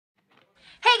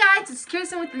Hey guys, it's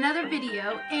Kirsten with another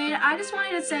video, and I just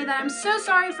wanted to say that I'm so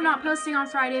sorry for not posting on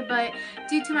Friday, but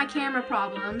due to my camera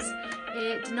problems,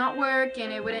 it did not work,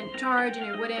 and it wouldn't charge, and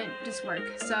it wouldn't just work.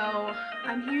 So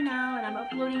I'm here now, and I'm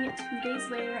uploading it 2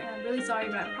 days later, and I'm really sorry,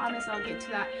 but I promise I'll get to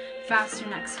that faster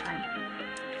next time.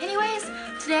 Anyways,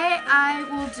 today I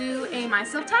will do a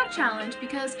myself tag challenge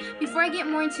because before I get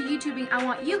more into YouTubing, I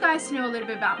want you guys to know a little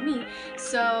bit about me.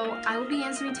 So I will be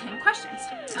answering 10 questions.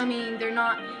 I mean, they're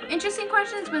not interesting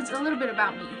questions, but it's a little bit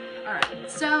about me. Alright,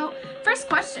 so first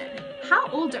question, how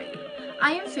old are you?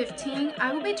 I am 15.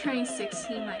 I will be turning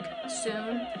 16 like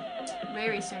soon,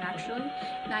 very soon actually,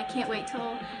 and I can't wait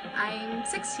till I'm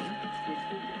 16.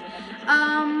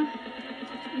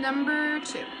 Number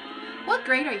 2. What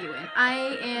grade are you in?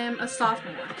 I am a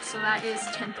sophomore, so that is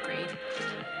 10th grade.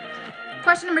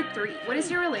 Question number 3. What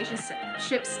is your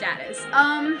relationship status?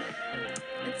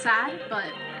 It's sad, but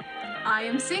I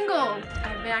am single.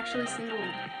 I've been actually single.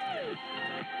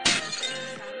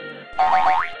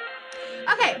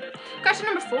 Okay, question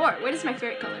number 4. What is my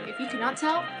favorite color? If you cannot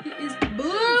tell, it is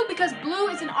blue, because blue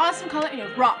is an awesome color and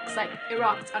it rocks. Like, it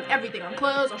rocks on everything, on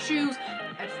clothes, on shoes,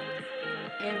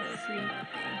 everything.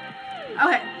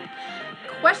 Okay.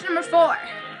 Question number 4.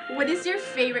 What is your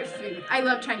favorite food? I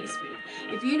love Chinese food.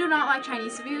 If you do not like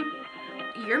Chinese food,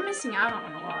 you're missing out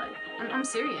on a lot. I'm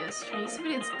serious. Chinese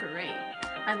food is great.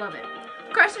 I love it.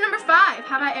 Question number 5.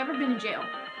 Have I ever been in jail?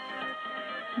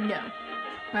 No.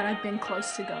 But I've been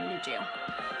close to going to jail.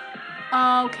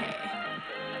 Okay.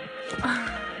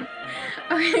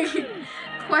 Okay.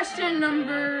 Question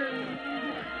number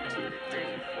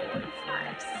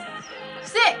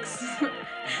 6.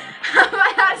 Have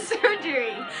I had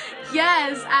surgery?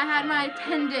 Yes, I had my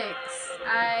appendix.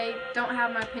 I don't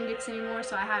have my appendix anymore,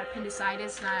 so I had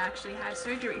appendicitis, and I actually had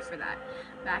surgery for that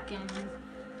back in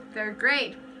 3rd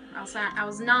grade. I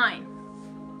was 9.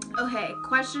 Okay,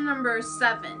 question number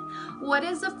 7. What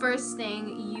is the first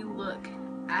thing you look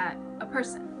at a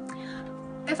person?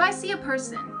 If I see a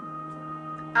person,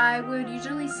 I would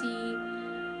usually see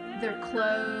their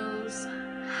clothes,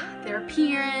 their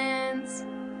appearance.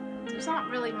 There's not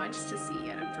really much to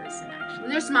see at a person, actually.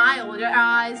 Their smile, their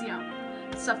eyes, you know,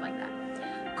 stuff like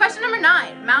that. Question number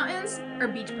 9. Mountains or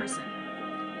beach person?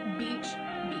 Beach.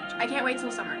 I can't wait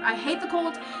till summer. I hate the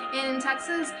cold in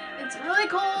Texas. It's really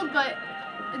cold, but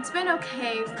it's been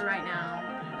okay for right now.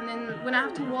 And then when I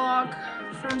have to walk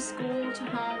from school to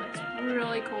home, it's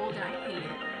really cold and I hate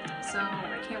it. So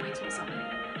I can't wait till summer.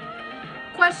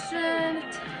 Question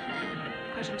 10.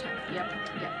 Question 10. Yep,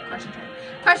 question 10.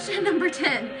 Question number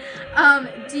 10.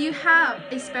 Do you have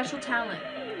a special talent?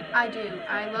 I do.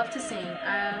 I love to sing.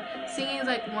 Singing is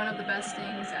like one of the best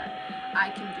things that I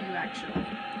can do, actually.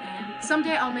 And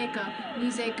someday I'll make a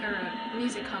music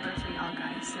cover for y'all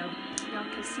guys, so y'all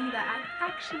can see that I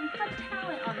actually have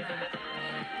talent on that.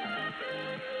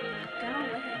 Go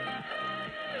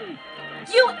away.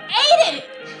 You ate it!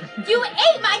 You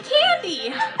ate my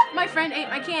candy! My friend ate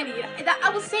my candy. I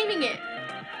was saving it.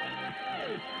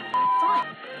 Fine.